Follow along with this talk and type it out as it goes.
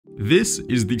This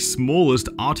is the smallest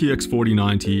RTX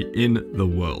 4090 in the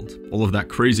world. All of that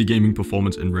crazy gaming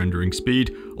performance and rendering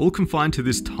speed, all confined to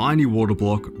this tiny water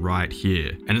block right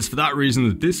here. And it's for that reason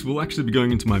that this will actually be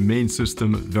going into my main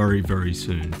system very, very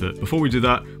soon. But before we do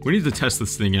that, we need to test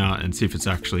this thing out and see if it's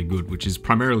actually good, which is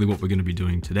primarily what we're going to be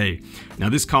doing today. Now,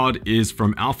 this card is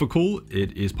from AlphaCool.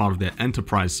 It is part of their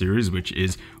Enterprise series, which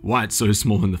is why it's so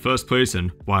small in the first place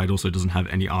and why it also doesn't have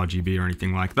any RGB or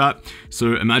anything like that.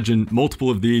 So imagine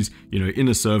multiple of these, in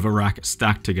a server rack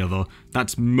stacked together.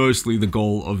 That's mostly the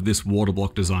goal of this water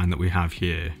block design that we have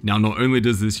here. Now, not only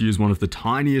does this use one of the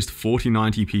tiniest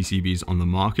 4090 PCBs on the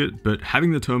market, but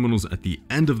having the terminals at the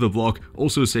end of the block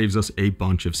also saves us a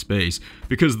bunch of space,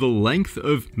 because the length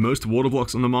of most water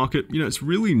blocks on the market, it's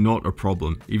really not a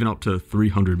problem. Even up to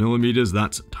 300 millimeters,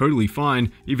 that's totally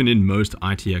fine, even in most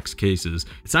ITX cases.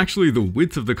 It's actually the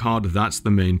width of the card that's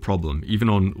the main problem, even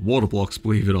on water blocks,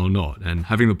 believe it or not, and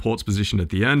having the ports positioned at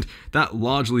the end, that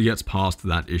largely gets past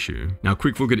that issue. Now,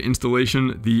 quick look at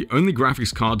installation. The only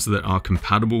graphics cards that are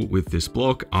compatible with this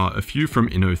block are a few from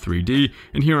Inno3D,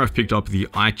 and here I've picked up the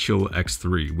iChill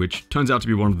X3, which turns out to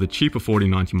be one of the cheaper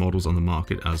 4090 models on the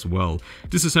market as well.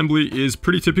 Disassembly is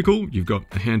pretty typical. You've got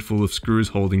a handful of screws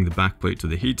holding the backplate to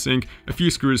the heatsink, a few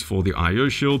screws for the I/O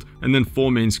shield, and then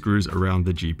 4 main screws around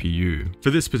the GPU. For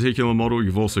this particular model,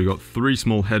 you've also got 3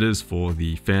 small headers for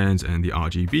the fans and the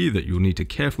RGB that you'll need to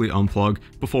carefully unplug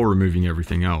before removing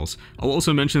everything else. I'll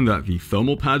also mention that the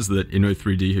thermal pads that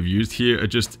Inno3D have used here are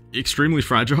just extremely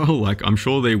fragile. Like, I'm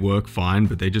sure they work fine,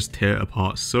 but they just tear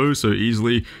apart so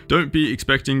easily. Don't be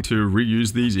expecting to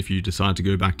reuse these if you decide to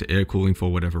go back to air cooling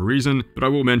for whatever reason, but I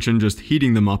will mention just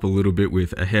heating them up a little bit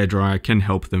with a hairdryer can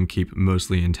help them keep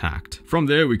mostly intact. From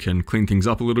there, we can clean things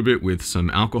up a little bit with some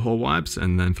alcohol wipes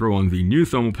and then throw on the new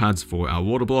thermal pads for our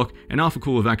water block, and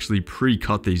AlphaCool have actually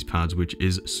pre-cut these pads, which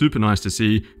is super nice to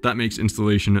see. That makes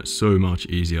installation so much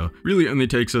easier. Really only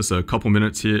takes us a couple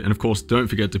minutes here, and of course don't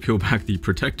forget to peel back the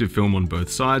protective film on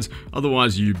both sides,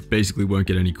 otherwise you basically won't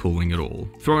get any cooling at all.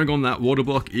 Throwing on that water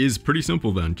block is pretty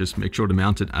simple then. Just make sure to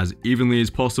mount it as evenly as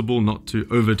possible, not to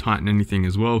over tighten anything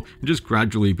as well, and just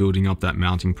gradually building up that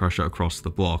mounting pressure across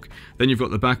the block. Then you've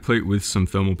got the backplate with some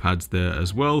thermal pads there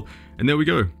as well, and there we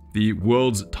go. The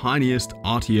world's tiniest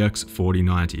RTX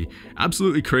 4090.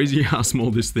 Absolutely crazy how small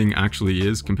this thing actually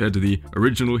is compared to the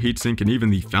original heatsink and even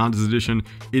the Founders Edition.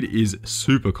 It is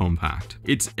super compact.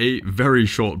 It's a very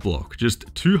short block, just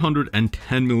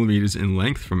 210 millimeters in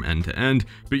length from end to end,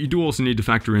 but you do also need to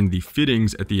factor in the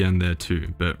fittings at the end there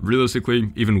too. But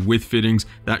realistically, even with fittings,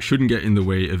 that shouldn't get in the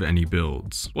way of any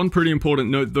builds. One pretty important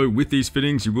note though, with these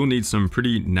fittings, you will need some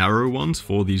pretty narrow ones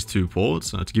for these 2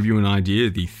 ports. To give you an idea,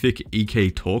 the thick EK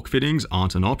Torque fittings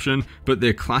aren't an option, but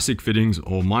their classic fittings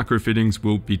or micro fittings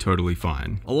will be totally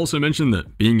fine. I'll also mention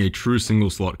that being a true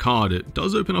single slot card, it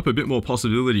does open up a bit more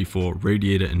possibility for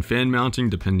radiator and fan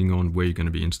mounting depending on where you're going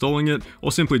to be installing it,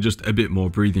 or simply just a bit more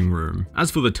breathing room.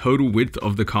 As for the total width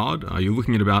of the card, you're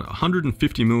looking at about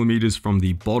 150 millimeters from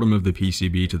the bottom of the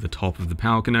PCB to the top of the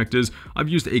power connectors. I've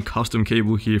used a custom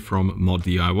cable here from Mod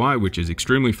DIY, which is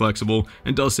extremely flexible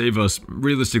and does save us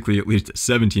realistically at least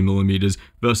 70 millimeters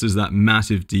versus that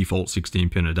massive default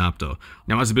 16-pin adapter.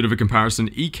 Now, as a bit of a comparison,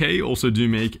 EK also do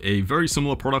make a very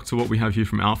similar product to what we have here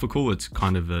from AlphaCool. It's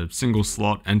kind of a single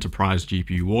slot enterprise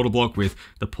GPU water block with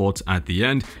the ports at the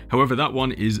end. However, that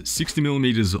one is 60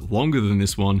 millimeters longer than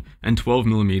this one and 12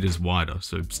 millimeters wider.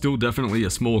 So still definitely a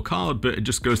small card, but it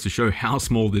just goes to show how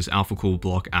small this AlphaCool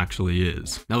block actually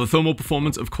is. Now, the thermal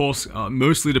performance, of course,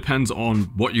 mostly depends on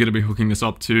what you're going to be hooking this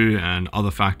up to and other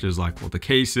factors like what the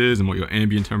case is and what your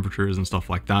ambient temperature is and stuff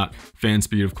like that. Fan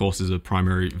speed, of course, is a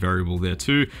primary variable there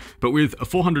too, but with a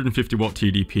 450 watt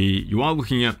TDP, you are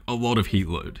looking at a lot of heat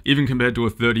load. Even compared to a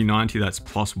 3090 that's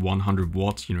plus 100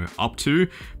 watts, up to,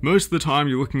 most of the time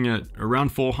you're looking at around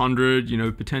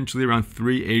 400, potentially around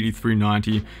 380,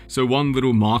 390. So one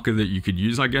little marker that you could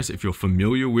use, I guess, if you're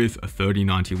familiar with a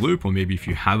 3090 loop, or maybe if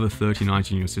you have a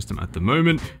 3090 in your system at the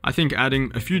moment, I think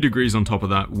adding a few degrees on top of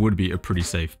that would be a pretty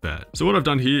safe bet. So what I've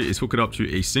done here is hook it up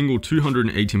to a single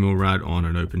 280mm rad on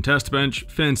an open test bench,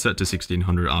 fan set to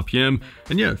 1600 RPM,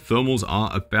 and yeah, thermals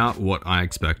are about what I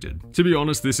expected. To be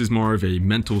honest, this is more of a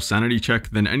mental sanity check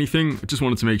than anything. I just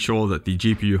wanted to make sure that the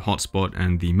GPU hotspot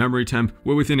and the memory temp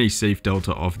were within a safe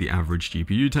delta of the average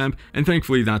GPU temp, and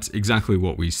thankfully that's exactly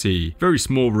what we see. Very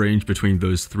small range between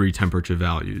those 3 temperature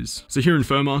values. So here in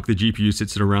Firmark, the GPU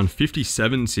sits at around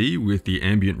 57C with the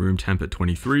ambient room temp at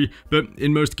 23, but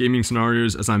in most gaming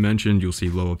scenarios, as I mentioned, you'll see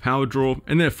lower power draw,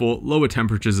 and therefore lower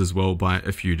temperatures as well by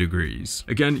a few degrees.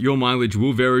 performance. Again, your mileage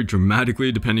will vary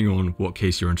dramatically depending on what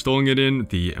case you're installing it in,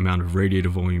 the amount of radiator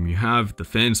volume you have, the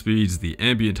fan speeds, the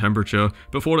ambient temperature,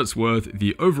 but for what it's worth,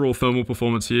 the overall thermal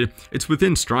performance here, it's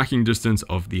within striking distance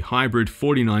of the hybrid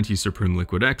 4090 Supreme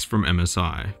Liquid X from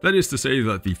MSI. That is to say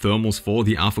that the thermals for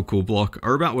the Alpha Cool block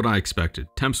are about what I expected.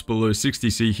 Temps below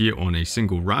 60C here on a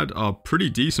single rad are pretty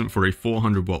decent for a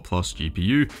 400 watt plus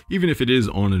GPU, even if it is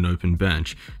on an open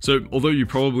bench. So although you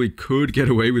probably could get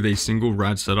away with a single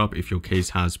rad setup if your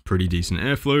case has pretty decent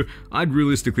airflow, I'd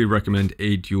realistically recommend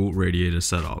a dual radiator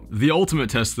setup. The ultimate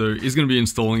test though is going to be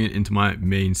installing it into my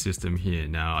main system here.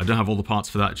 Now I don't have all the parts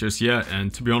for that just yet,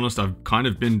 and to be honest, I've kind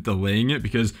of been delaying it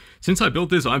because since I built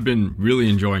this, I've been really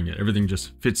enjoying it. Everything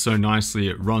just fits so nicely,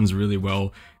 it runs really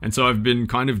well, and so I've been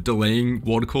kind of delaying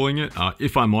water cooling it,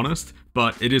 if I'm honest.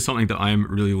 But it is something that I am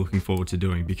really looking forward to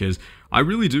doing because I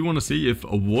really do want to see if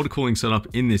a water cooling setup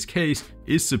in this case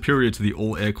is superior to the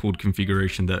all air cooled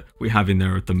configuration that we have in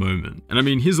there at the moment. And I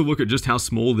mean, here's a look at just how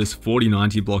small this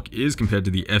 4090 block is compared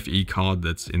to the FE card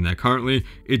that's in there currently.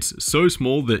 It's so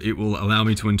small that it will allow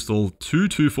me to install two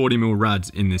 240mm rads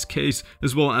in this case,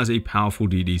 as well as a powerful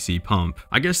DDC pump.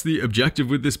 I guess the objective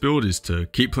with this build is to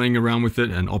keep playing around with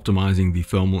it and optimizing the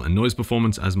thermal and noise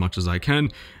performance as much as I can.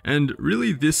 And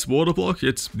really this water block,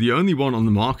 it's the only one on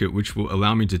the market which will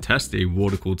allow me to test a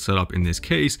water-cooled setup in this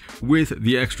case with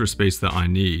the extra space that I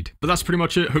need. But that's pretty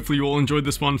much it. Hopefully you all enjoyed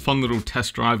this one. Fun little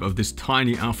test drive of this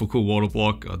tiny Alpha Cool water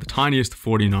block, the tiniest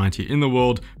 4090 in the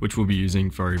world, which we'll be using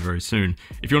very, very soon.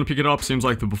 If you want to pick it up, seems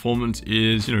like the performance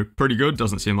is, pretty good.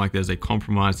 Doesn't seem like there's a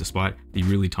compromise despite the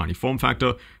really tiny form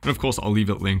factor. And of course, I'll leave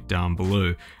it linked down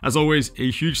below. As always, a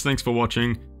huge thanks for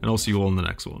watching, and I'll see you all in the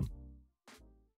next one.